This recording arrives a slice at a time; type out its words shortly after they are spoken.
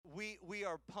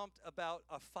are pumped about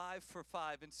a 5 for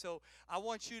 5. And so I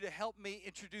want you to help me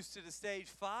introduce to the stage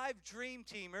 5 dream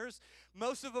teamers.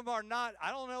 Most of them are not,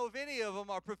 I don't know if any of them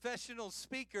are professional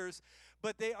speakers,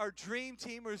 but they are dream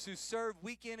teamers who serve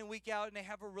week in and week out, and they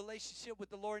have a relationship with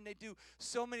the Lord, and they do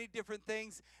so many different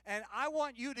things. And I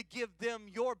want you to give them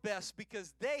your best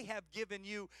because they have given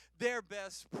you their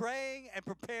best, praying and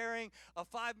preparing a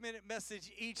 5-minute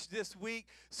message each this week.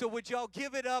 So would y'all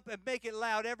give it up and make it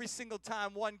loud every single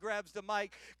time one grabs the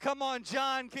mic? Come on,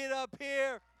 John, get up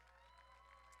here.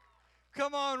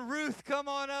 Come on, Ruth, come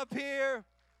on up here.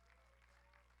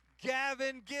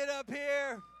 Gavin, get up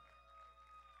here.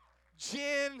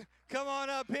 Jen, come on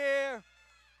up here.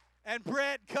 And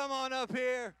Brett, come on up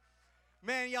here.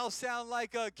 Man, y'all sound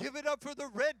like give it up for the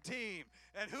red team.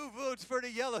 And who votes for the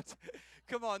yellow team?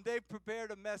 Come on, they've prepared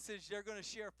a message. They're going to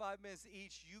share 5 minutes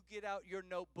each. You get out your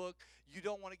notebook. You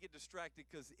don't want to get distracted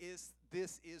because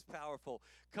this is powerful.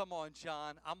 Come on,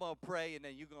 John. I'm going to pray, and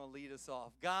then you're going to lead us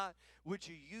off. God, would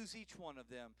you use each one of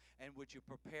them, and would you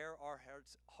prepare our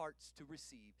hearts to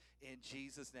receive? In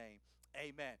Jesus' name,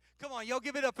 amen. Come on, y'all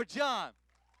give it up for John.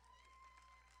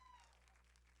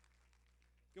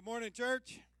 Good morning,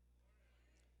 church.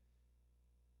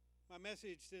 My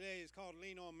message today is called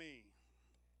Lean on Me.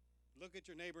 Look at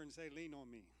your neighbor and say, lean on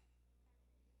me.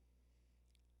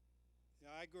 Yeah,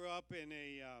 I grew up in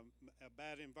a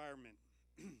bad environment.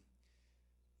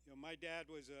 My dad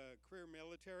was a career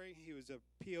military. He was a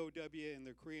POW in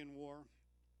the Korean War.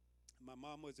 My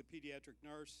mom was a pediatric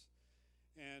nurse.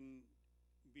 And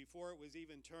before it was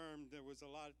even termed, there was a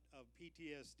lot of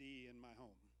PTSD in my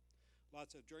home.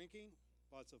 Lots of drinking,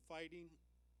 lots of fighting.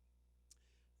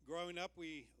 Growing up,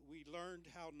 we learned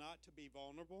how not to be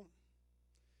vulnerable.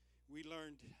 We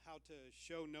learned how to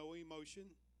show no emotion,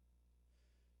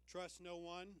 trust no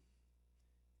one,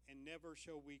 and never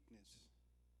show weakness.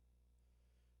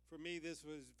 For me, this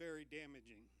was very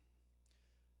damaging.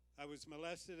 I was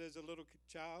molested as a little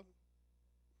child,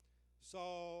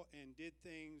 saw and did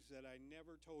things that I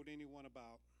never told anyone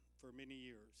about for many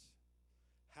years.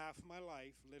 Half my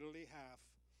life, literally half,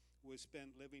 was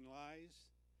spent living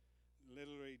lies,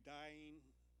 literally dying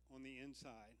on the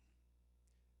inside.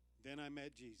 Then I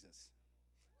met Jesus.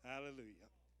 Hallelujah.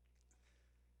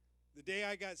 The day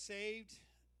I got saved,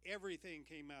 everything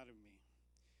came out of me.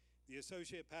 The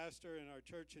associate pastor in our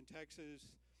church in Texas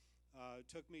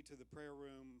took me to the prayer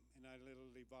room, and I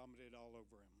literally vomited all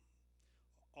over him.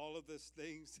 All of the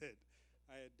things that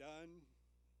I had done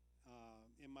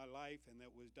in my life and that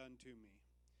was done to me.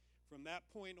 From that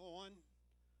point on,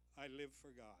 I lived for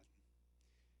God.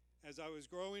 As I was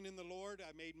growing in the Lord,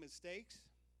 I made mistakes.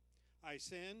 I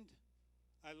sinned.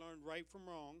 I learned right from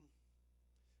wrong.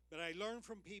 But I learned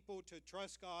from people to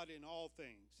trust God in all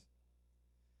things.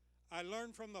 I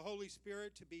learned from the Holy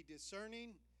Spirit to be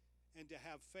discerning and to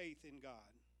have faith in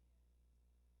God.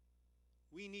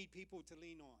 We need people to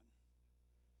lean on.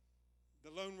 The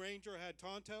Lone Ranger had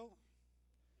Tonto.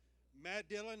 Matt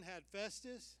Dillon had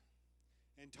Festus.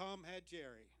 And Tom had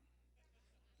Jerry.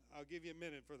 I'll give you a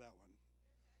minute for that one.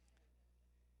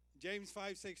 James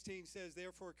 5:16 says,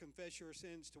 therefore confess your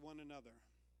sins to one another,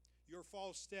 your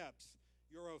false steps,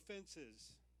 your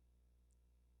offenses,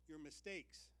 your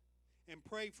mistakes, and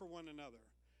pray for one another.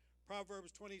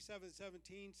 Proverbs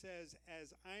 27:17 says,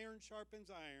 as iron sharpens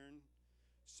iron,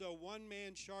 so one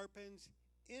man sharpens,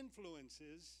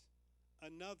 influences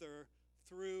another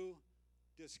through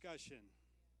discussion.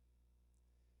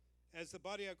 As the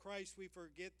body of Christ, we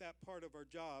forget that part of our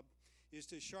job is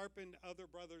to sharpen other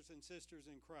brothers and sisters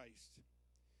in Christ.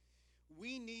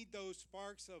 We need those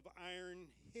sparks of iron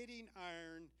hitting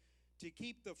iron to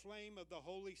keep the flame of the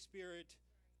Holy Spirit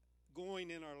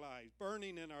going in our lives,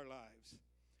 burning in our lives.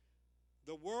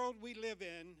 The world we live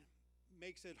in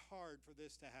makes it hard for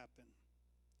this to happen.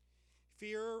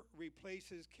 Fear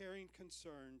replaces caring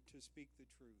concern to speak the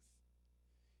truth.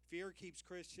 Fear keeps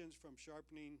Christians from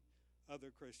sharpening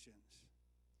other Christians.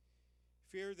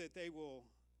 Fear that they will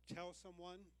tell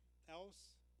someone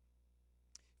else.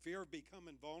 Fear of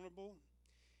becoming vulnerable.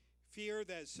 Fear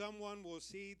that someone will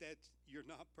see that you're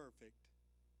not perfect.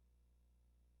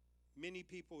 Many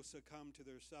people succumb to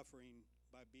their suffering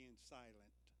by being silent.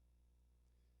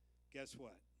 Guess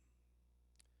what?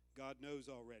 God knows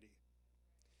already.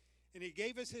 And he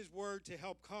gave us his word to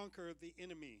help conquer the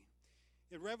enemy.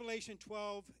 In Revelation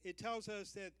 12, it tells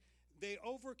us that they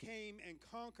overcame and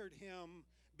conquered him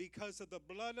because of the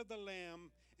blood of the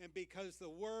Lamb and because the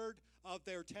word of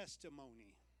their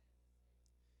testimony.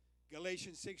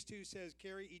 Galatians 6:2 says,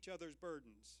 carry each other's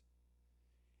burdens.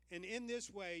 And in this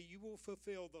way, you will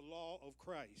fulfill the law of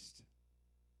Christ.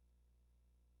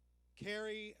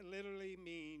 Carry literally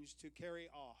means to carry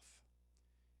off,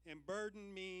 And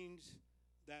burden means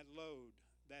that load,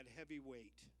 that heavy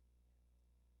weight.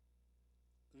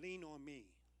 Lean on me.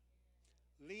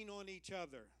 Lean on each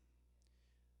other.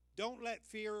 Don't let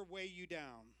fear weigh you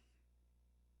down.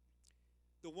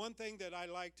 The one thing that I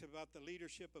liked about the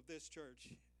leadership of this church,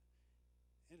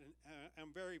 and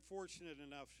I'm very fortunate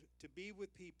enough to be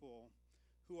with people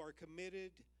who are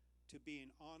committed to being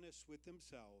honest with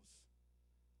themselves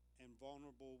and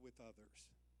vulnerable with others.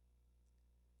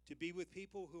 To be with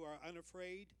people who are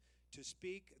unafraid to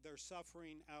speak their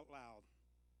suffering out loud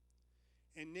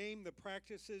and name the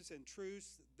practices and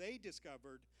truths they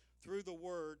discovered through the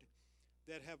Word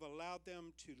that have allowed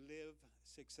them to live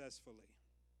successfully.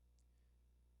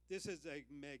 This is a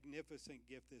magnificent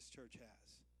gift this church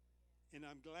has, and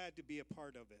I'm glad to be a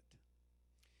part of it.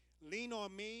 Lean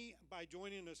on me by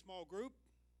joining a small group,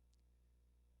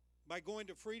 by going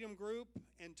to Freedom Group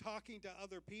and talking to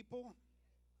other people.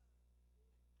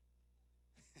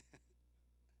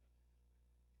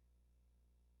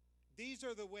 These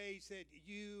are the ways that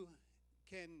you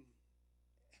can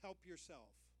help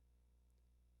yourself.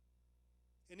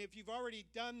 And if you've already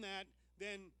done that,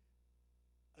 then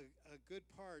a good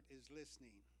part is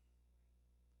listening.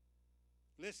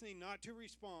 Listening not to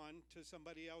respond to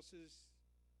somebody else's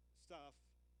stuff,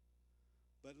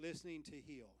 but listening to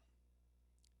heal.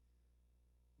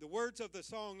 The words of the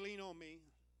song, Lean on Me,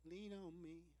 lean on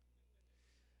me.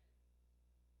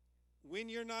 When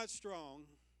you're not strong,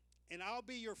 and I'll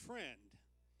be your friend.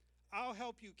 I'll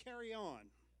help you carry on.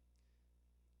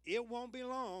 It won't be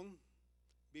long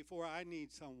before I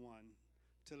need someone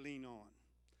to lean on.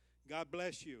 God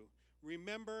bless you.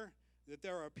 Remember that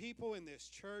there are people in this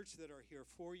church that are here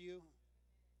for you,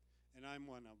 and I'm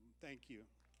one of them. Thank you.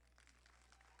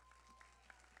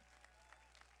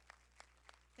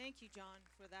 Thank you, John,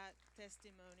 for that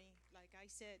testimony. Like I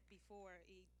said before,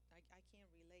 I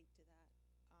can't relate to that.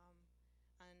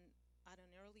 And at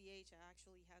an early age, I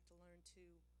actually had to learn to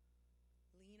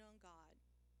lean on God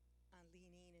and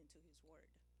leaning into His Word.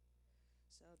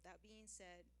 So that being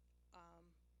said,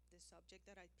 the subject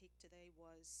that I picked today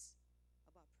was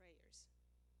about prayers.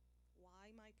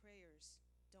 Why my prayers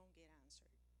don't get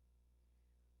answered.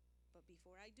 But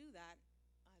before I do that,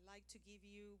 I'd like to give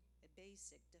you a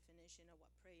basic definition of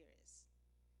what prayer is.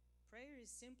 Prayer is,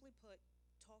 simply put,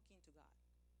 talking to God.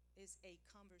 It's a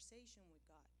conversation with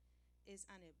God. It's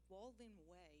an evolving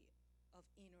way of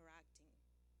interacting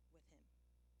with Him.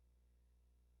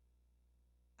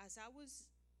 As I was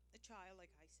a child,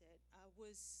 like I said, I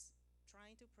was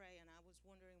trying to pray and I was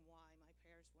wondering why my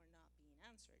prayers were not being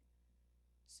answered.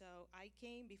 So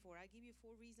before I give you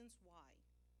 4 reasons why,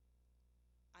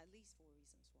 at least 4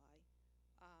 reasons why,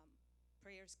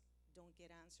 prayers don't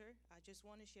get answered, I just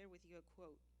want to share with you a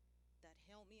quote that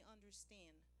helped me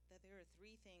understand that there are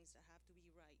 3 things that have to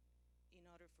be right in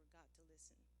order for God to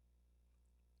listen.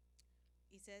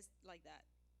 He says like that: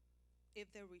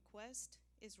 if the request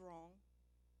is wrong,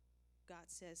 God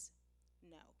says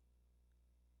no.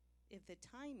 If the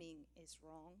timing is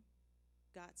wrong,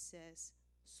 God says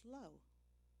slow.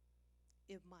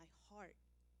 If my heart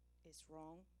is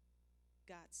wrong,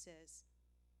 God says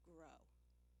grow.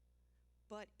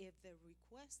 But if the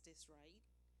request is right,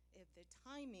 if the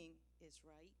timing is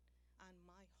right, and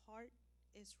my heart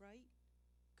is right,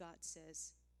 God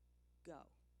says go.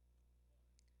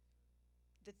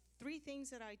 The 3 things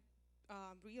that I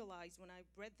realized when I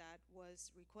read that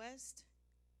was: request,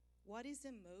 what is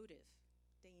the motive,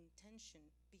 the intention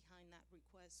behind that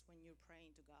request when you're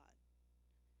praying to God?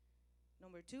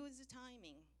 Number 2 is the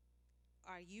timing.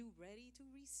 Are you ready to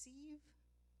receive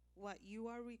what you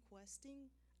are requesting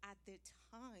at the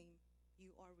time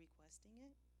you are requesting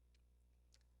it?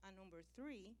 And number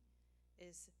 3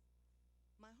 is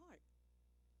my heart.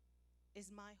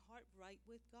 Is my heart right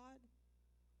with God?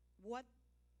 What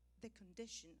the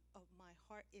condition of my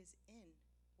heart is in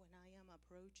when I am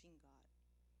approaching God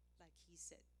like He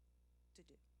said to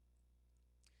do.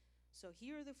 So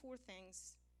here are the 4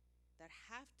 things that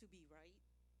have to be right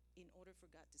in order for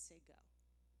God to say go.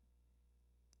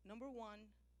 Number 1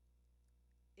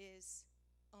 is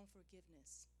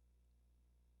unforgiveness.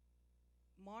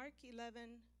 Mark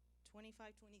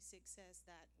 11:25-26 says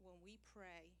that when we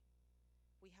pray,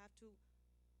 we have to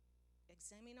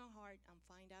examine our heart and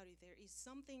find out if there is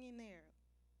something in there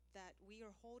that we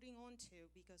are holding on to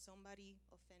because somebody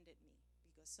offended me,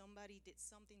 because somebody did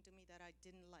something to me that I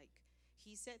didn't like.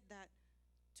 He said that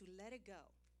to let it go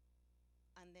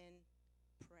and then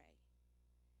pray.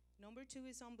 Number 2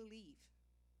 is unbelief.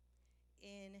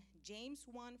 In James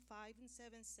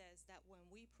 1:5-7 says that when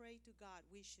we pray to God,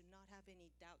 we should not have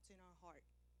any doubts in our heart,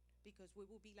 because we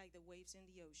will be like the waves in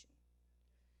the ocean.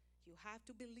 You have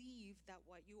to believe that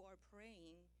what you are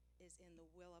praying is in the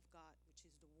will of God, which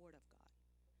is the Word of God.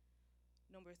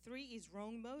 Number 3 is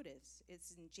wrong motives.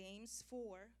 It's in James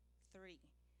 4:3.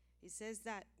 It says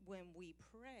that when we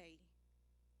pray,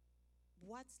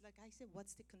 like I said,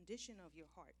 what's the condition of your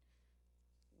heart?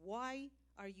 Why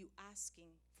are you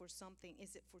asking for something?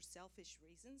 Is it for selfish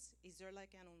reasons? Is there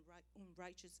like an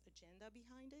unrighteous agenda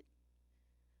behind it?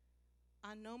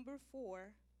 And number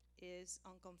 4 is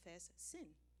unconfessed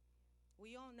sin.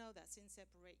 We all know that sin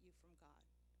separates you from God.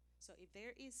 So if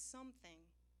there is something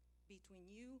between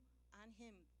you and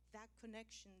Him, that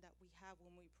connection that we have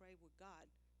when we pray with God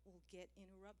will get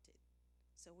interrupted.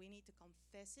 So we need to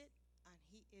confess it, and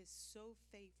He is so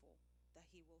faithful that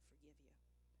He will forgive you.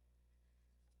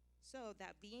 So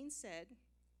that being said,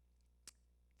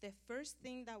 the first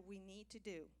thing that we need to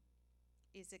do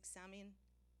is examine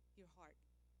your heart.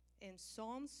 In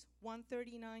Psalms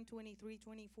 139, 23,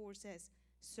 24 says,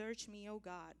 "Search me, O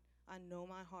God, and know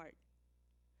my heart,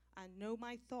 and know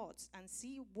my thoughts, and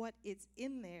see what is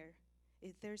in there,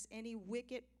 if there's any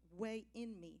wicked way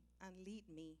in me, and lead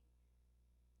me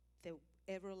the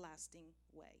everlasting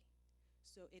way."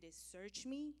 So it is search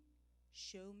me,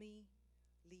 show me,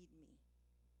 lead me.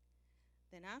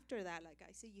 Then after that, like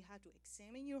I said, you have to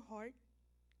examine your heart,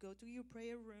 go to your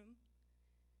prayer room,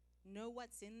 know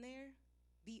what's in there,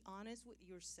 be honest with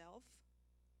yourself,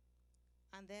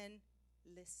 and then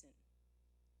listen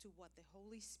to what the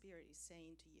Holy Spirit is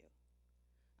saying to you.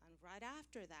 And right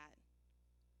after that,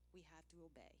 we have to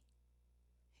obey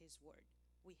His word.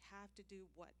 We have to do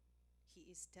what He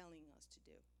is telling us to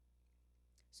do.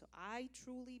 So I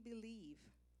truly believe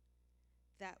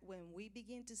that when we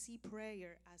begin to see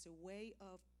prayer as a way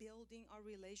of building our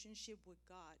relationship with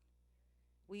God,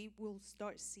 we will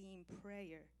start seeing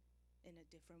prayer in a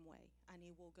different way, and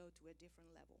it will go to a different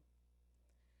level.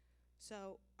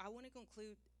 So I want to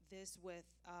conclude this with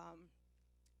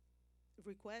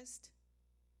request,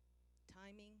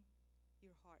 timing,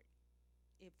 your heart.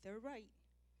 If they're right,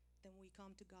 then we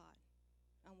come to God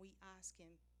and we ask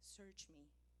Him, search me,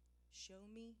 show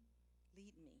me,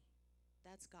 lead me.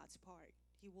 That's God's part.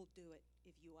 He will do it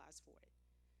if you ask for it.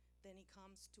 Then it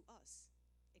comes to us.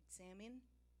 Examine,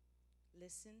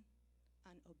 listen,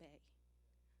 and obey.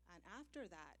 And after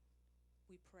that,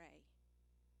 we pray.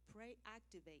 Pray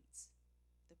activates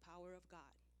the power of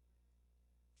God.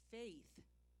 Faith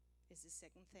is the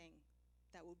second thing.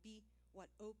 That will be what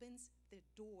opens the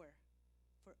door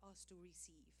for us to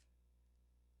receive.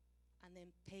 And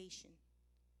then patience.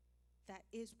 That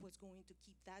is what's going to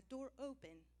keep that door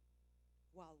open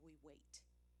while we wait.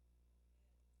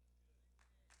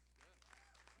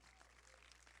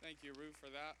 Thank you, Ruth,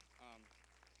 for that.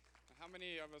 How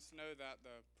many of us know that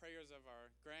the prayers of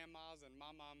our grandmas and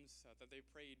momums that they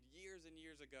prayed years and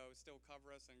years ago still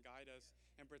cover us and guide us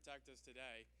and protect us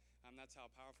today? That's how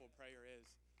powerful prayer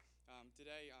is.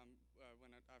 Today,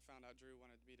 when I found out Drew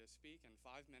wanted me to speak in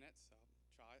 5 minutes,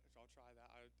 I'll try that.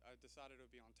 I decided it would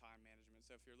be on time management.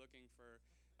 So if you're looking for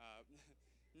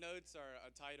notes or a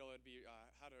title, it'd be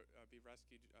how to be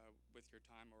rescued with your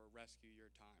time, or rescue your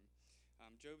time.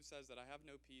 Job says that I have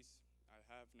no peace, I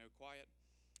have no quiet,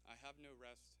 I have no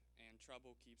rest, and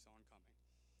trouble keeps on coming.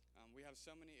 We have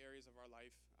so many areas of our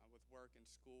life with work and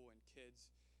school and kids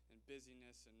and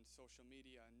busyness and social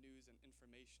media and news and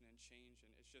information and change, and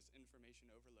it's just information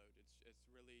overload. It's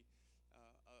really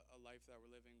a life that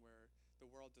we're living where the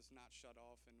world does not shut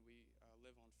off, and we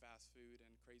live on fast food and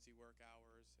crazy work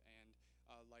hours and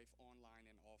life online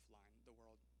and offline. The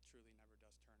world truly never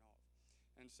does turn off.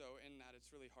 And so in that, it's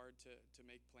really hard to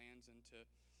make plans and to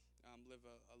live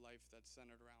a life that's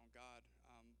centered around God.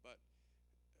 But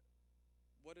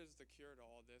what is the cure to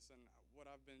all this? And what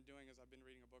I've been doing is I've been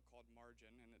reading a book called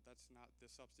Margin, and that's not the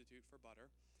substitute for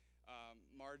butter.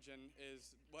 Margin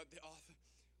is what the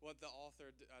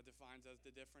author defines as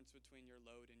the difference between your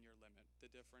load and your limit. The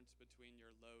difference between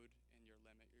your load and your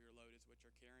limit. Your load is what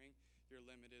you're carrying. Your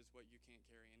limit is what you can't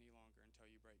carry any longer until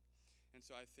you break. And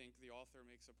so I think the author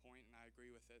makes a point, and I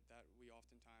agree with it, that we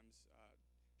oftentimes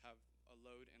have a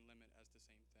load and limit as the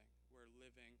same thing. We're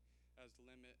living as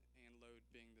limit and load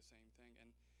being the same thing.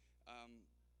 And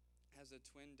as a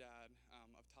twin dad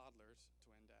of toddlers,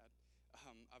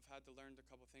 I've had to learn a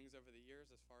couple things over the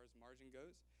years as far as margin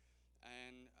goes.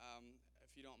 And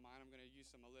if you don't mind, I'm going to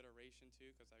use some alliteration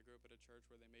too, because I grew up at a church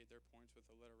where they made their points with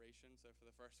alliteration. So for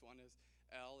the first one is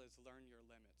L is learn your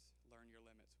limits. Learn your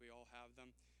limits. We all have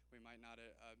them. We might not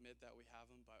admit that we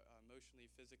have them, but emotionally,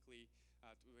 physically,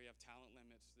 we have talent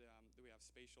limits. We have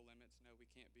spatial limits. No, we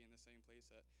can't be in the same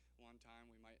place at one time.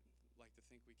 We might like to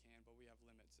think we can, but we have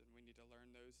limits, and we need to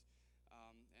learn those.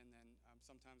 And then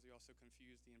sometimes we also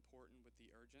confuse the important with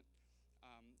the urgent.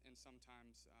 And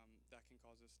sometimes that can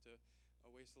cause us to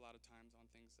waste a lot of times on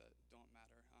things that don't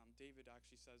matter. David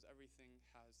actually says everything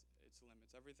has its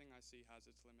limits. Everything I see has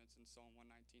its limits in Psalm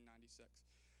 119:96.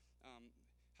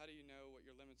 How do you know what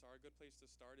your limits are? A good place to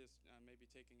start is maybe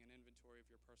taking an inventory of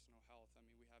your personal health. I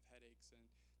mean, we have headaches and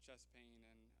chest pain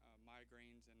and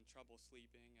migraines and trouble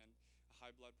sleeping and high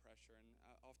blood pressure. And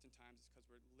oftentimes it's because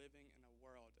we're living in a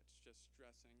world that's just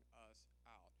stressing us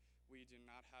out. We do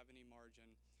not have any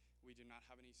margin. We do not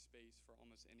have any space for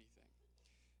almost anything.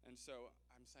 And so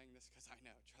I'm saying this because I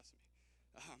know, trust me.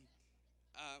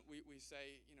 We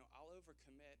say, I'll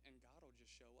overcommit and God will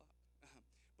just show up.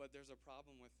 But there's a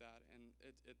problem with that, and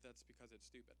that's because it's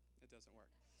stupid. It doesn't work.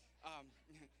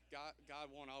 God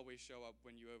won't always show up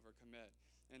when you overcommit.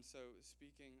 And so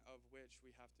speaking of which,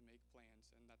 we have to make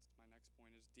plans. And that's my next point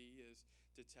is D is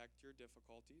detect your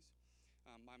difficulties.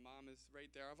 My mom is right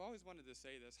there. I've always wanted to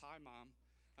say this. Hi, Mom.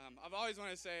 I've always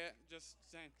wanted to say it, just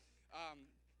saying.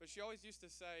 But she always used to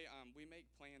say, we make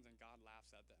plans and God laughs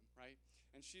at them, right?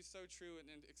 And she's so true, and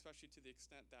especially to the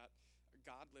extent that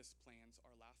godless plans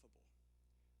are laughable.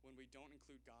 When we don't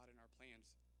include God in our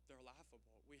plans, they're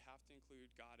laughable. We have to include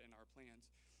God in our plans.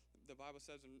 The Bible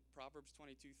says in Proverbs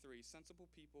 22:3, sensible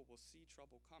people will see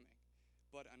trouble coming,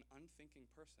 but an unthinking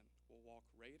person will walk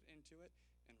right into it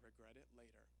and regret it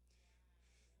later.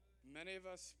 Many of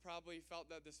us probably felt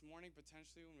that this morning,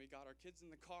 potentially, when we got our kids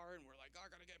in the car and we're like, I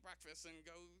gotta get breakfast and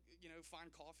go, find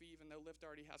coffee, even though Lyft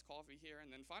already has coffee here,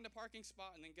 and then find a parking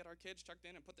spot and then get our kids checked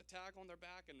in and put the tag on their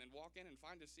back and then walk in and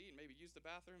find a seat and maybe use the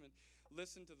bathroom and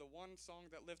listen to the one song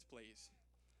that Lyft plays,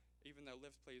 even though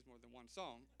Lyft plays more than one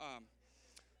song.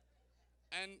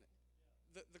 And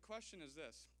the question is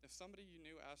this: if somebody you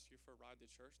knew asked you for a ride to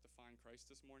church to find Christ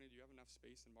this morning, do you have enough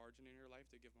space and margin in your life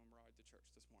to give them a ride to church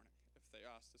this morning? If they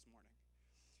asked this morning,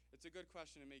 it's a good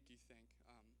question to make you think.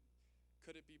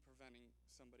 Could it be preventing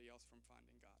somebody else from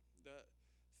finding God? The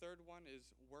third one is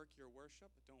work your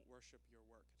worship. Don't worship your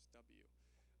work. It's W.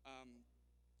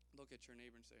 Look at your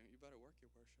neighbor and say, you better work your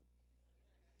worship.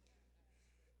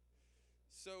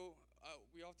 So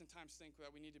we oftentimes think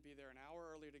that we need to be there an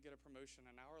hour earlier to get a promotion,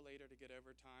 an hour later to get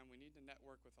overtime. We need to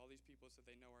network with all these people so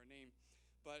they know our name.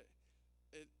 But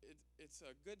it's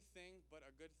a good thing, but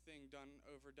a good thing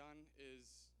overdone is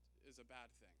a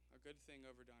bad thing. A good thing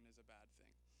overdone is a bad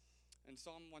thing. In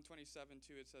Psalm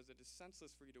 127:2, it says, it is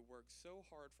senseless for you to work so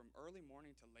hard from early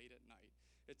morning to late at night.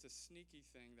 It's a sneaky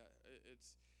thing that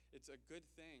it's a good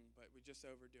thing, but we just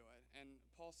overdo it. And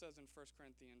Paul says in 1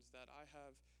 Corinthians that I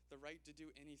have the right to do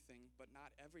anything, but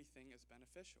not everything is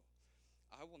beneficial.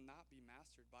 I will not be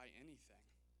mastered by anything.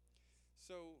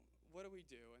 So what do we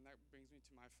do? And that brings me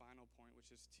to my final point,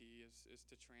 which is T, is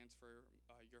to transfer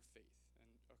your faith. And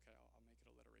okay, I'll make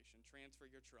it alliteration. Transfer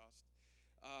your trust.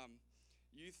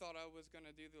 You thought I was going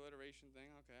to do the alliteration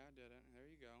thing. Okay, I did it. There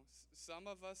you go.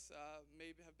 Some of us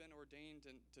maybe have been ordained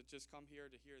to just come here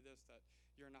to hear this, that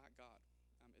you're not God.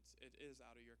 It is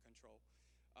out of your control.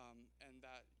 And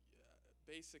that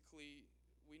basically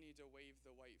we need to wave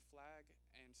the white flag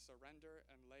and surrender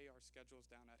and lay our schedules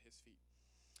down at his feet.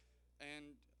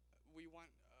 And we want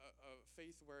a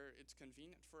faith where it's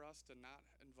convenient for us to not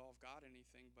involve God in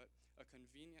anything, but a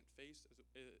convenient faith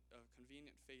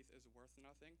is worth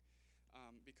nothing.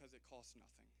 Because it costs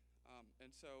nothing.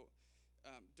 And so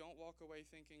don't walk away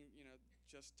thinking,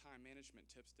 just time management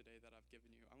tips today that I've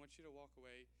given you. I want you to walk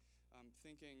away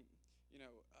thinking,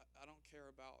 I don't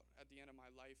care about, at the end of my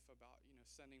life, about,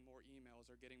 sending more emails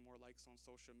or getting more likes on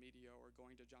social media or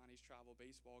going to Johnny's travel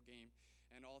baseball game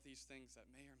and all these things that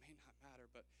may or may not matter,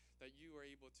 but that you are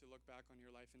able to look back on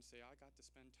your life and say, I got to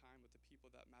spend time with the people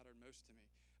that mattered most to me.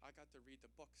 I got to read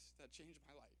the books that changed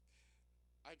my life.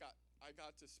 I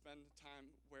got to spend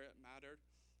time where it mattered,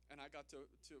 and I got to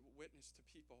witness to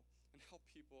people and help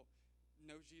people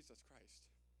know Jesus Christ.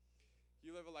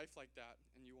 You live a life like that,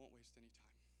 and you won't waste any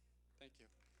time. Thank you.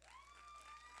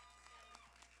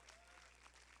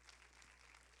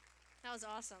 That was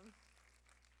awesome.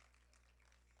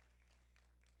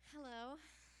 Hello.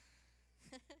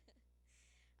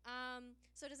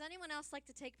 So does anyone else like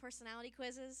to take personality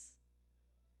quizzes?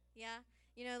 Yeah?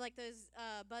 Like those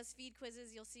BuzzFeed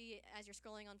quizzes you'll see as you're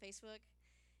scrolling on Facebook.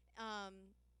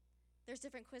 There's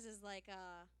different quizzes like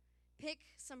pick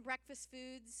some breakfast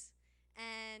foods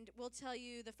and we'll tell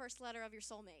you the first letter of your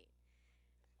soulmate.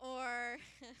 Or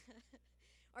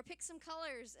or pick some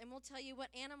colors and we'll tell you what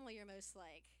animal you're most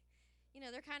like.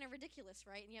 They're kind of ridiculous,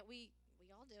 right? And yet we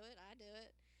all do it. I do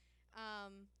it.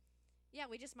 Yeah,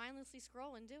 we just mindlessly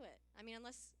scroll and do it. I mean,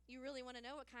 unless you really want to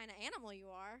know what kind of animal you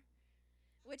are,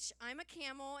 which I'm a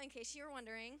camel, in case you were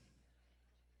wondering.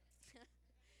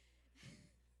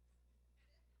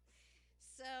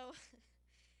 So,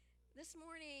 this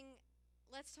morning,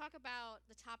 let's talk about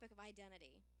the topic of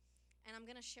identity. And I'm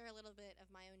going to share a little bit of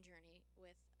my own journey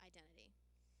with identity.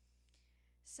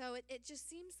 So, it just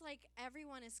seems like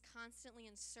everyone is constantly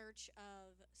in search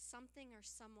of something or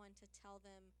someone to tell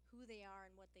them who they are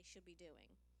and what they should be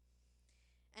doing.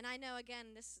 And I know,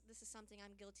 again, this is something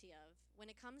I'm guilty of.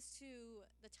 When it comes to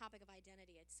the topic of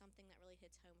identity, it's something that really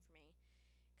hits home for me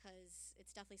because it's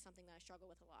definitely something that I struggle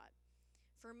with a lot.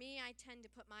 For me, I tend to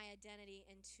put my identity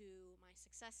into my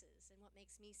successes and what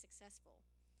makes me successful.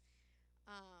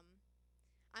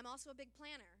 I'm also a big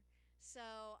planner. So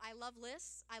I love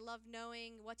lists. I love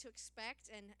knowing what to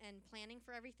expect and planning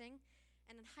for everything.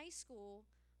 And in high school,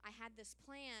 I had this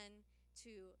plan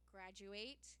to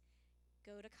graduate,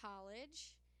 go to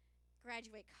college,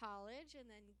 graduate college, and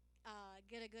then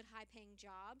get a good high paying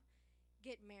job,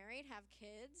 get married, have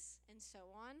kids, and so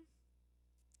on.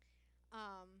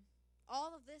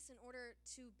 All of this in order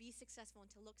to be successful and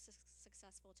to look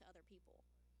successful to other people.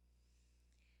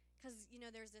 Because,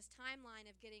 there's this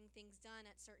timeline of getting things done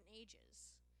at certain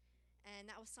ages. And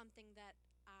that was something that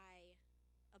I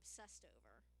obsessed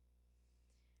over.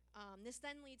 This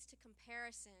then leads to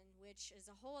comparison, which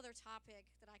is a whole other topic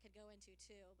that I could go into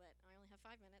too, but I only have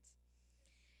 5 minutes.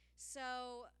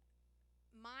 So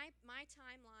my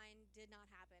timeline did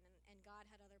not happen, and God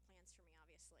had other plans for me,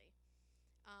 obviously.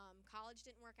 College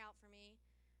didn't work out for me.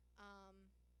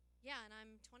 And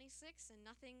I'm 26, and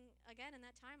nothing again in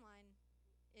that timeline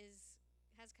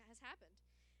has happened.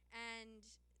 And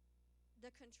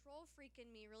the control freak in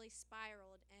me really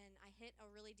spiraled, and I hit a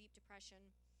really deep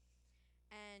depression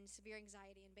and severe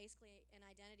anxiety, and basically an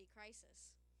identity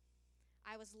crisis.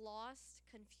 I was lost,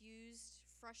 confused,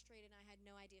 frustrated, and I had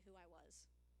no idea who I was.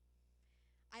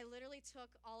 I literally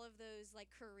took all of those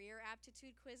career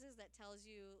aptitude quizzes that tells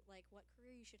you what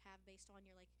career you should have based on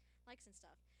your likes and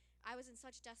stuff. I was in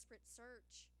such desperate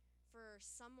search for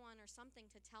someone or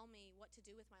something to tell me what to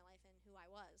do with my life and who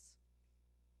I was.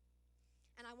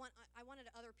 And I wanted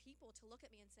other people to look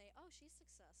at me and say, "Oh, she's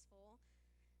successful."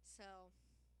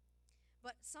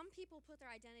 But some people put their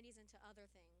identities into other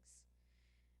things,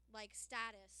 like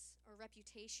status or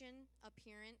reputation,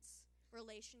 appearance,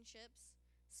 relationships,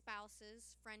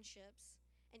 spouses, friendships,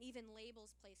 and even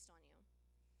labels placed on you.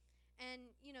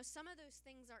 And, some of those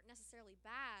things aren't necessarily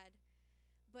bad,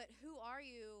 but who are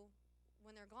you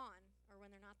when they're gone or when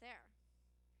they're not there?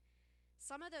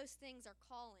 Some of those things are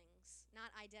callings,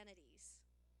 not identities.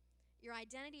 Your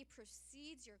identity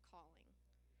precedes your calling.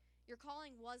 Your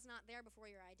calling was not there before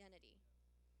your identity.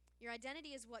 Your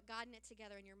identity is what God knit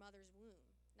together in your mother's womb,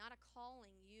 not a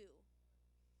calling you.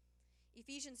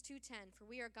 Ephesians 2:10, for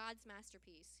we are God's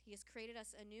masterpiece. He has created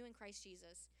us anew in Christ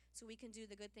Jesus so we can do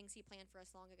the good things he planned for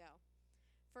us long ago.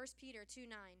 1 Peter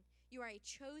 2:9, you are a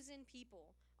chosen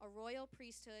people, a royal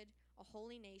priesthood, a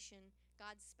holy nation,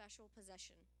 God's special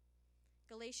possession.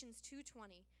 Galatians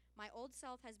 2:20, my old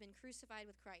self has been crucified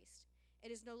with Christ.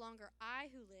 It is no longer I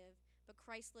who live, but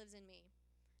Christ lives in me.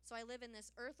 So I live in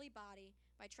this earthly body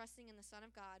by trusting in the Son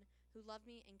of God who loved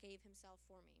me and gave himself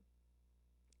for me.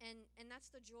 And that's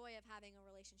the joy of having a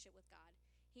relationship with God.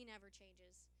 He never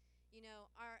changes.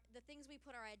 The things we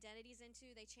put our identities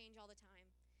into, they change all the time.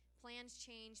 Plans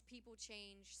change, people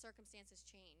change, circumstances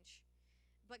change.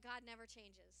 But God never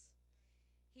changes.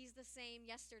 He's the same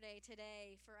yesterday,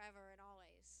 today, forever, and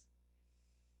always.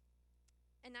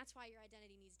 And that's why your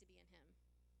identity needs to be in him.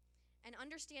 And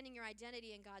understanding your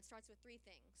identity in God starts with 3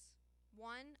 things.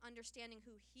 1, understanding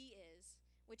who he is,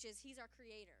 which is he's our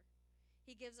creator.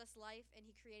 He gives us life, and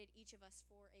he created each of us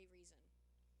for a reason.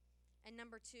 And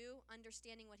number 2,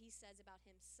 understanding what he says about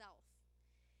himself.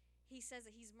 He says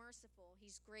that he's merciful,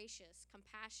 he's gracious,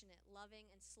 compassionate, loving,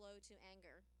 and slow to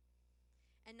anger.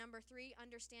 And number 3,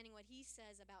 understanding what he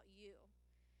says about you.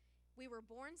 We were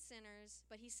born sinners,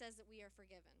 but he says that we are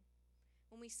forgiven.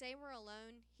 When we say we're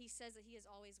alone, he says that he is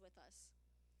always with us.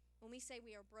 When we say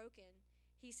we are broken,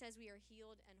 he says we are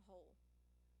healed and whole.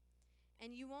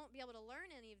 And you won't be able to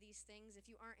learn any of these things if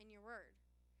you aren't in your word.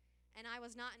 And I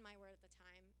was not in my word at the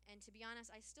time. And to be honest,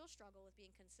 I still struggle with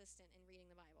being consistent in reading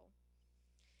the Bible.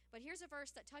 But here's a verse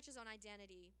that touches on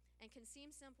identity and can seem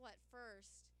simple at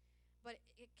first, but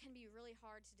it can be really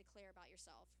hard to declare about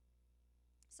yourself.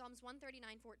 Psalms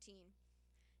 139:14.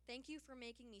 Thank you for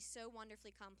making me so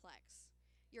wonderfully complex.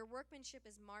 Your workmanship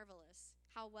is marvelous.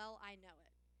 How well I know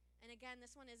it. And again,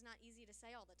 this one is not easy to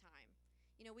say all the time.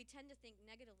 We tend to think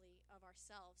negatively of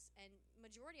ourselves, and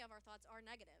majority of our thoughts are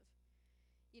negative.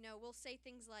 We'll say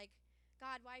things like,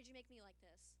 God, why did you make me like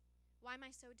this? Why am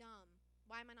I so dumb?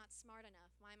 Why am I not smart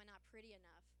enough? Why am I not pretty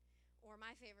enough? Or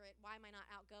my favorite, why am I not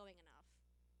outgoing enough?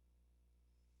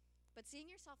 But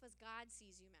seeing yourself as God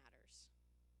sees you matters.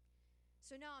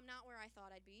 So, no, I'm not where I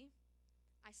thought I'd be.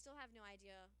 I still have no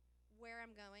idea where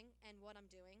I'm going and what I'm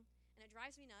doing, and it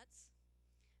drives me nuts.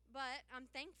 But I'm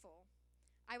thankful.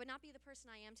 I would not be the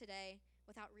person I am today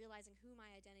without realizing who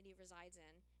my identity resides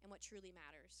in and what truly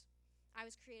matters. I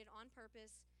was created on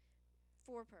purpose,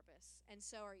 for purpose, and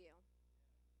so are you.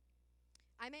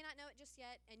 I may not know it just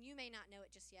yet, and you may not know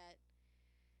it just yet,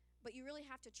 but you really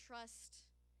have to trust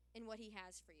in what He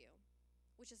has for you,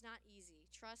 which is not easy.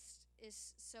 Trust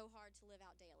is so hard to live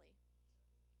out daily.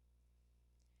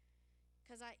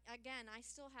 Because I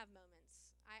still have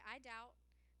moments. I doubt.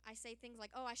 I say things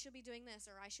like, oh, I should be doing this,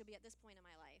 or I should be at this point in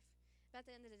my life. But at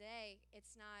the end of the day,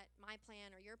 it's not my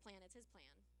plan or your plan, it's His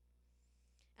plan.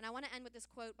 And I want to end with this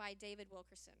quote by David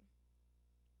Wilkerson.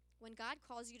 When God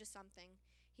calls you to something,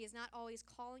 He is not always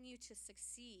calling you to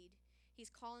succeed, He's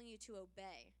calling you to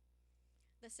obey.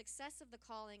 The success of the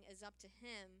calling is up to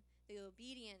Him, the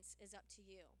obedience is up to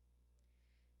you.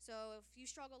 So if you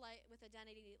struggle with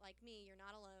identity like me, you're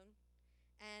not alone.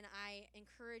 And I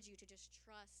encourage you to just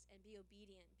trust and be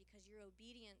obedient, because your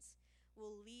obedience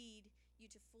will lead you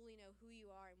to fully know who you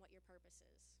are and what your purpose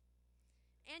is.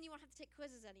 And you won't have to take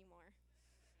quizzes anymore.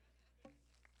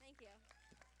 Thank you.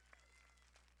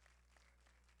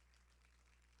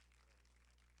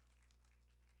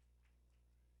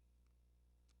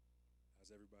 How's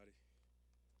everybody?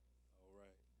 All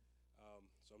right.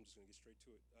 So I'm just going to get straight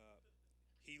to it.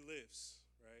 He lifts,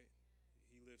 right?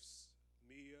 He lifts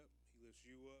me up. He lifts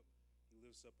you up. He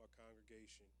lifts up our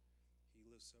congregation. He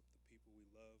lifts up the people we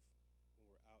love when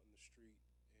we're out in the street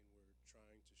and we're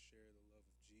trying to share the love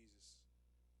of Jesus.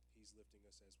 He's lifting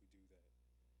us as we do that.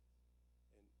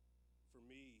 And for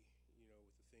me, with the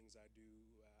things I do,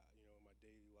 in my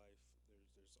daily life,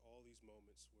 there's all these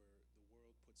moments where the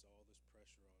world puts all this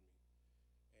pressure on me.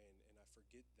 And I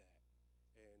forget that,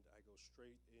 and I go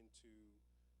straight into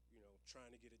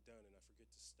trying to get it done, and I forget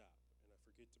to stop, and I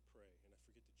forget to pray, and I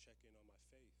forget to check in on my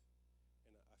faith,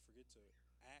 and I forget to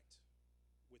act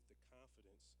with the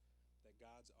confidence that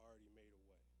God's already made a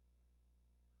way.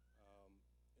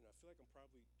 And I feel like I'm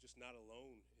probably just not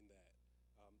alone in that.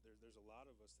 There's a lot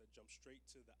of us that jump straight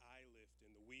to the I lift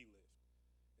and the we lift,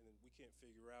 and then we can't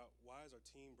figure out, why is our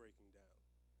team breaking down?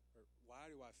 Or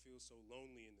why do I feel so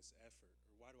lonely in this effort?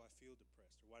 Or why do I feel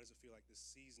depressed? Or why does it feel like this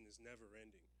season is never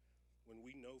ending? When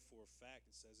we know for a fact,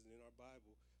 it says it in our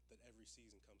Bible, that every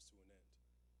season comes to an end.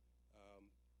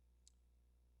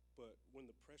 But when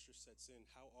the pressure sets in,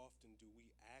 how often do we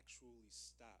actually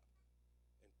stop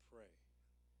and pray,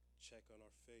 check on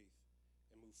our faith,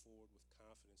 and move forward with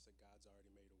confidence that God's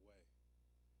already made a way?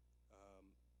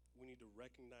 We need to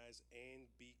recognize and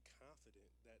be confident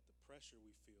that the pressure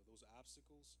we feel, those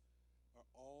obstacles, are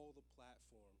all the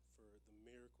platform for the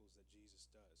miracles that Jesus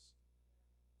does.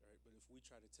 Right? But if we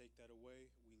try to take that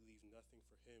away, we leave nothing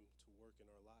for Him to work in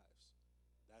our lives.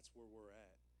 That's where we're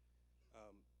at.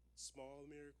 Small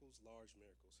miracles, large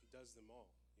miracles. He does them all.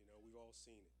 We've all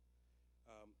seen it.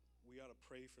 We ought to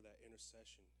pray for that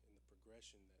intercession and the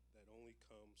progression that only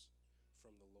comes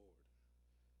from the Lord.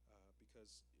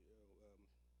 Because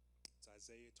it's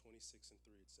Isaiah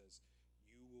 26:3. It says,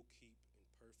 "You will keep in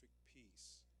perfect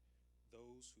peace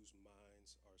those whose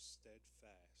minds are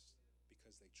steadfast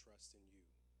because they trust in you."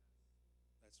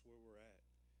 That's where we're at.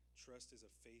 Trust is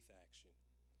a faith action.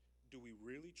 Do we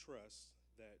really trust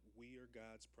that we are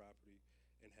God's property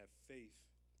and have faith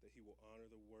that He will honor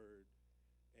the word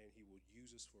and He will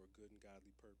use us for a good and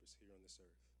godly purpose here on this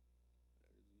earth?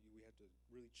 We have to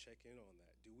really check in on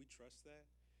that. Do we trust that?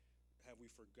 Have we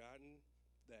forgotten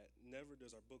that never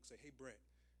does our book say, "Hey, Brett,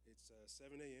 it's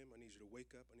 7 a.m. I need you to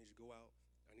wake up. I need you to go out.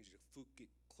 I need you to get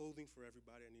clothing for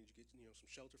everybody. I need you to get some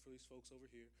shelter for these folks over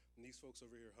here. And these folks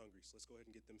over here are hungry, so let's go ahead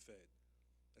and get them fed."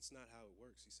 That's not how it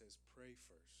works. He says, pray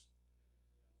first.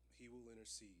 He will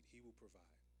intercede. He will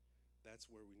provide. That's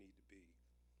where we need to be.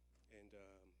 And,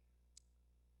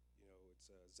 it's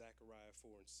Zechariah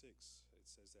 4:6. It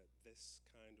says that this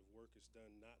kind of work is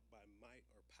done not by might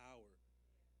or power,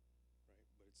 right?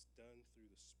 But it's done through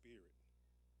the Spirit.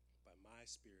 By my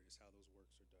Spirit is how those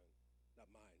works are done. Not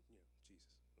mine, Jesus.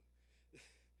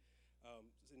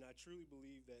 And I truly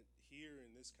believe that here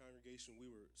in this congregation, we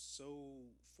were so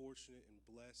fortunate and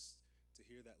blessed to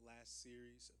hear that last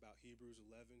series about Hebrews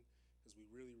 11, because we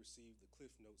really received the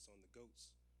cliff notes on the goats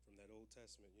from that Old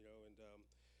Testament, and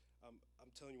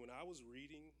I'm telling you, when I was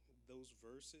reading those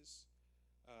verses,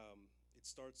 it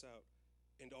starts out,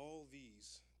 "And all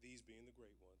these being the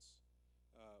great ones,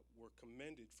 were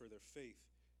commended for their faith,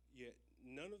 yet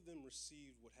none of them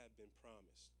received what had been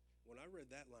promised." When I read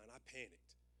that line, I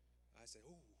panicked. I said,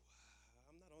 "Oh,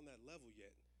 I'm not on that level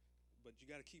yet." but you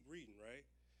got to keep reading, right?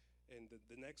 And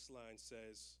the next line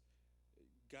says,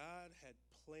 God had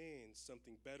planned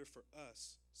something better for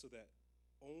us so that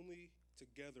only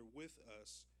together with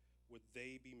us would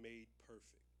they be made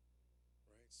perfect.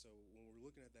 Right? So when we're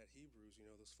looking at that Hebrews,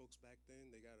 those folks back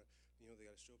then, they gotta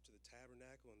show up to the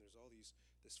tabernacle, and there's all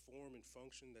this form and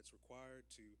function that's required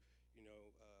to,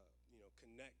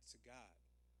 connect to God.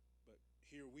 But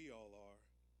here we all are,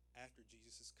 after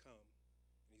Jesus has come,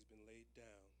 and he's been laid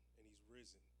down, and he's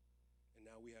risen, and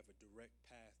now we have a direct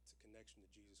path to connection to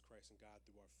Jesus Christ and God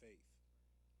through our faith.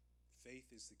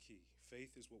 Faith is the key.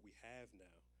 Faith is what we have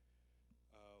now.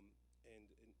 And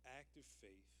an active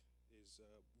faith is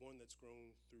one that's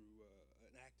grown through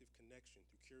an active connection,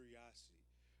 through curiosity.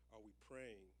 Are we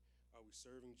praying? Are we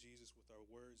serving Jesus with our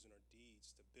words and our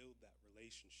deeds to build that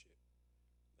relationship?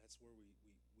 That's where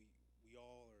we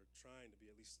all are trying to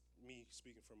be, at least me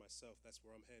speaking for myself. That's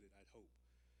where I'm headed, I'd hope.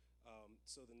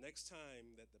 So the next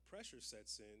time that the pressure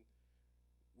sets in,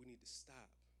 we need to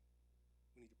stop.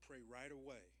 We need to pray right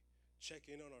away. Check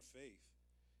in on our faith.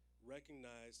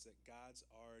 Recognize that God's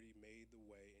already made the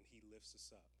way and he lifts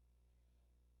us up.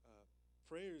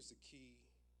 Prayer is the key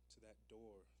to that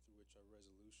door through which our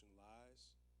resolution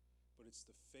lies, but it's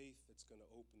the faith that's going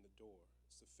to open the door.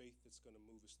 It's the faith that's going to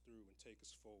move us through and take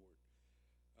us forward.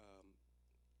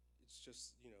 It's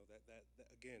just, that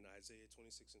again, Isaiah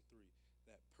 26:3,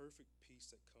 that perfect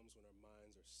peace that comes when our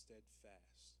minds are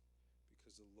steadfast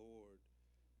because the Lord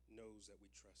knows that we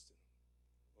trust in him.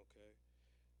 Okay?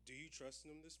 Do you trust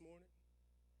in him this morning?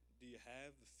 Do you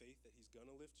have the faith that he's going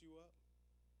to lift you up?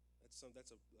 That's a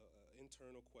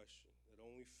internal question that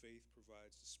only faith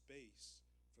provides the space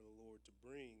for the Lord to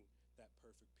bring that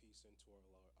perfect peace into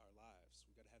our lives.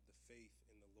 We got to have the faith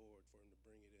in the Lord for him to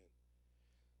bring it in.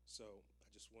 So I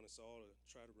just want us all to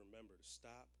try to remember to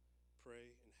stop,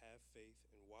 pray, and have faith,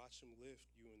 and watch him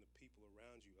lift you and the people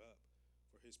around you up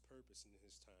for his purpose and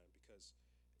his time, because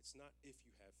it's not if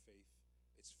you have faith,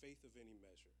 it's faith of any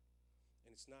measure.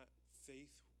 And it's not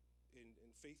faith,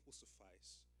 and faith will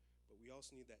suffice, but we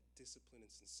also need that discipline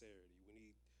and sincerity. We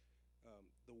need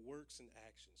the works and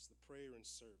actions, the prayer and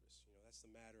service. That's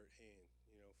the matter at hand.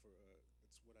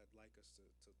 That's what I'd like us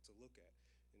to look at.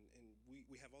 And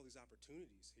we have all these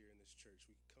opportunities here in this church.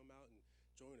 We can come out and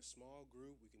join a small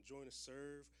group. We can join a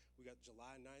serve. We got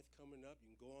July 9th coming up.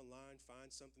 You can go online, find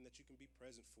something that you can be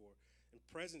present for. And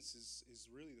presence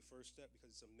is really the first step,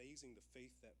 because it's amazing the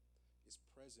faith that is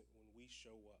present when we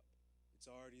show up. It's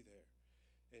already there.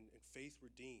 And faith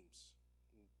redeems.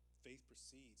 And faith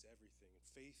precedes everything. And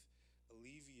faith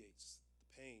alleviates the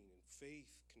pain. And faith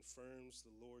confirms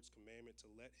the Lord's commandment to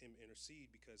let him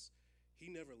intercede, because he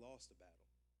never lost a battle.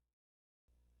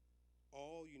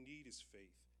 All you need is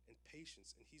faith and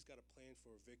patience, and he's got a plan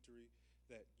for a victory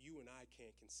that you and I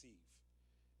can't conceive.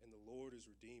 And the Lord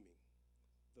is redeeming.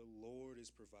 The Lord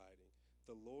is providing.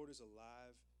 The Lord is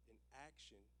alive in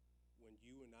action when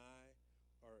you and I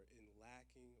are in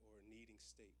lacking or a needing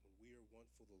state. When we are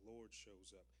wantful, the Lord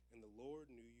shows up. And the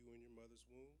Lord knew you in your mother's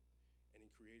womb, and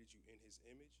he created you in his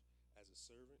image as a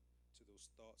servant to those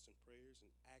thoughts and prayers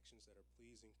and actions that are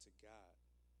pleasing to God.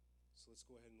 So let's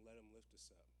go ahead and let him lift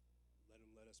us up.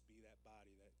 Let us be that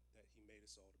body that he made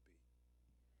us all to be.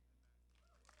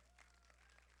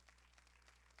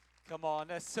 Come on,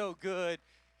 that's so good.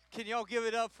 Can y'all give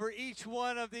it up for each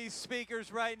one of these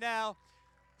speakers right now?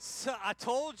 So I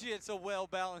told you it's a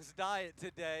well-balanced diet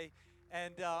today,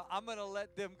 and I'm going to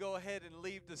let them go ahead and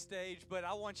leave the stage, but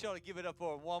I want y'all to give it up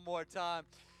for them one more time,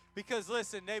 because,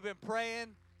 listen, they've been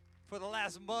praying for the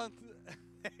last month.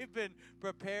 They've been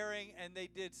preparing, and they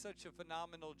did such a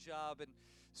phenomenal job, and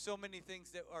so many things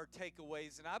that are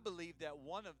takeaways, and I believe that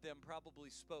one of them probably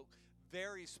spoke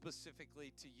very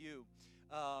specifically to you.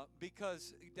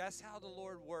 Because that's how the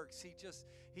Lord works.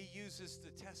 He uses the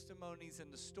testimonies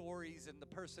and the stories and the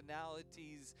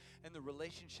personalities and the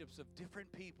relationships of different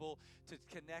people to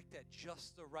connect at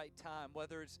just the right time,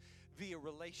 whether it's via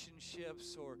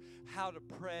relationships or how to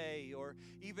pray, or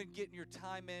even getting your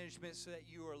time management so that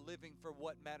you are living for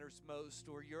what matters most,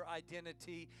 or your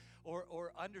identity,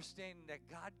 or understanding that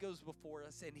God goes before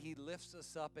us and he lifts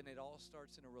us up, and it all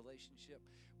starts in a relationship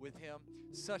with him.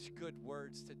 Such good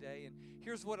words today. And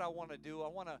here's what I want to do. I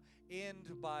want to end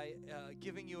by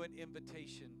giving you an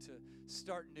invitation to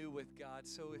start new with God.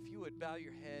 So if you would bow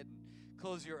your head and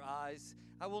close your eyes.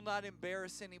 I will not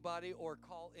embarrass anybody or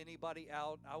call anybody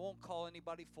out. I won't call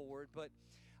anybody forward, but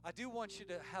I do want you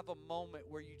to have a moment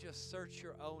where you just search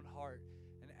your own heart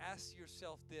and ask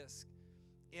yourself this: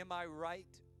 am I right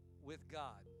with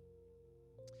God?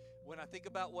 When I think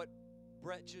about what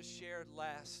Brett just shared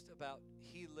last about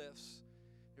he lifts,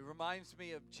 It reminds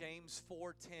me of James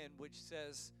 4:10, which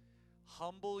says,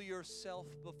 humble yourself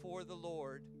before the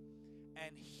Lord,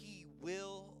 and He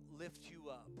will lift you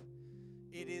up.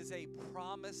 It is a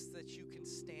promise that you can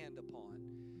stand upon,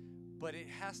 but it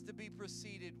has to be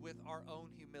preceded with our own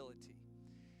humility.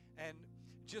 And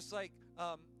just like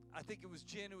I think it was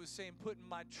Jen who was saying, putting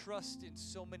my trust in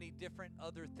so many different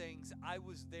other things, I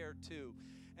was there too.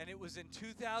 And it was in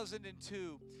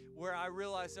 2002 where I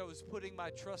realized I was putting my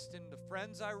trust in the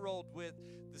friends I rolled with,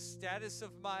 the status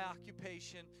of my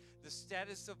occupation, the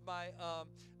status of my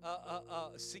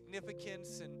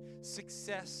significance and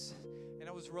success, and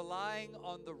I was relying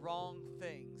on the wrong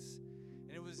things.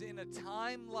 And it was in a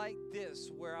time like this,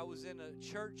 where I was in a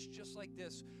church just like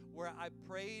this, where I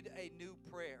prayed a new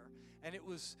prayer, and it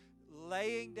was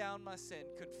laying down my sin,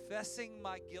 confessing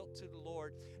my guilt to the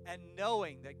Lord, and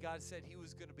knowing that God said He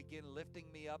was going to begin lifting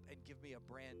me up and give me a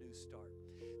brand new start.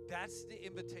 That's the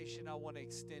invitation I want to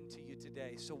extend to you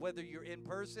today. So whether you're in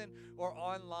person or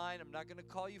online, I'm not going to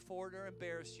call you forward or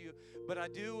embarrass you, but I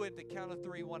do, at the count of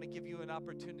 3, want to give you an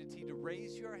opportunity to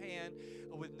raise your hand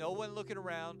with no one looking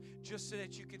around, just so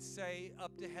that you can say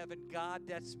up to heaven, God,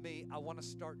 that's me. I want to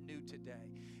start new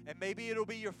today. And maybe it'll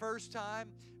be your first time.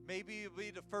 Maybe it'll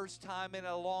be the first time in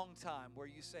a long time where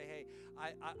you say, hey,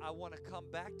 I want to come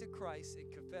back to Christ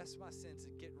and confess my sins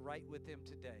and get right with Him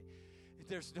today.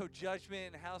 There's no judgment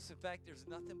in the house. In fact, there's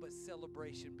nothing but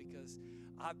celebration, because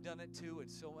I've done it too, and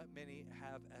so many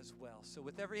have as well. So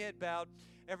with every head bowed,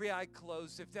 every eye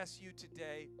closed, if that's you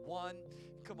today, 1,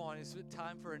 come on, it's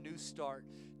time for a new start.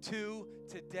 2,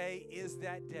 today is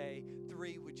that day.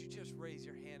 3, would you just raise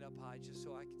your hand up high just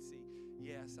so I can see?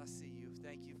 Yes, I see you.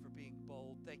 Thank you for being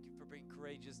bold. Thank you for being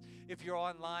courageous. If you're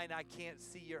online, I can't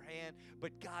see your hand,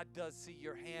 but God does see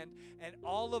your hand. And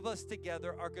all of us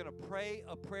together are going to pray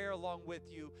a prayer along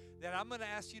with you, that I'm going to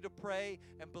ask you to pray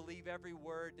and believe every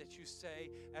word that you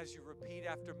say as you repeat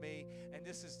after me. And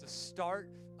this is the start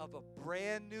of a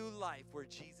brand new life where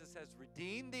Jesus has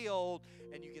redeemed the old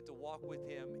and you get to walk with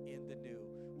Him in the new.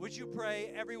 Would you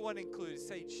pray, everyone included?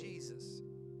 Say, Jesus,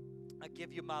 I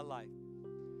give you my life.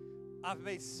 I've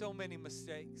made so many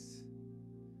mistakes.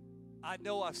 I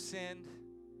know I've sinned.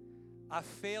 I've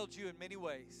failed you in many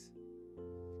ways.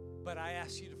 But I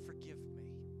ask you to forgive me.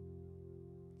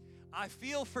 I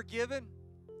feel forgiven,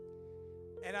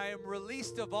 and I am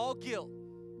released of all guilt,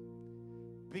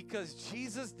 because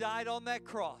Jesus died on that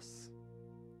cross,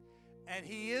 and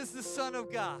He is the Son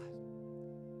of God.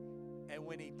 And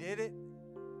when He did it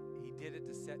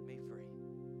to set me free.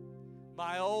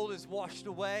 My old is washed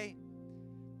away.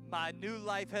 My new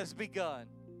life has begun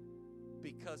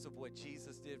because of what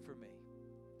Jesus did for me.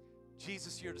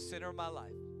 Jesus, you're the center of my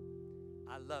life.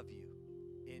 I love you.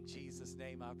 In Jesus'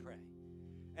 name I pray.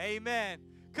 Amen.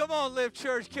 Come on, Live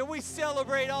Church. Can we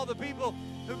celebrate all the people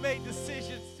who made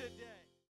decisions today?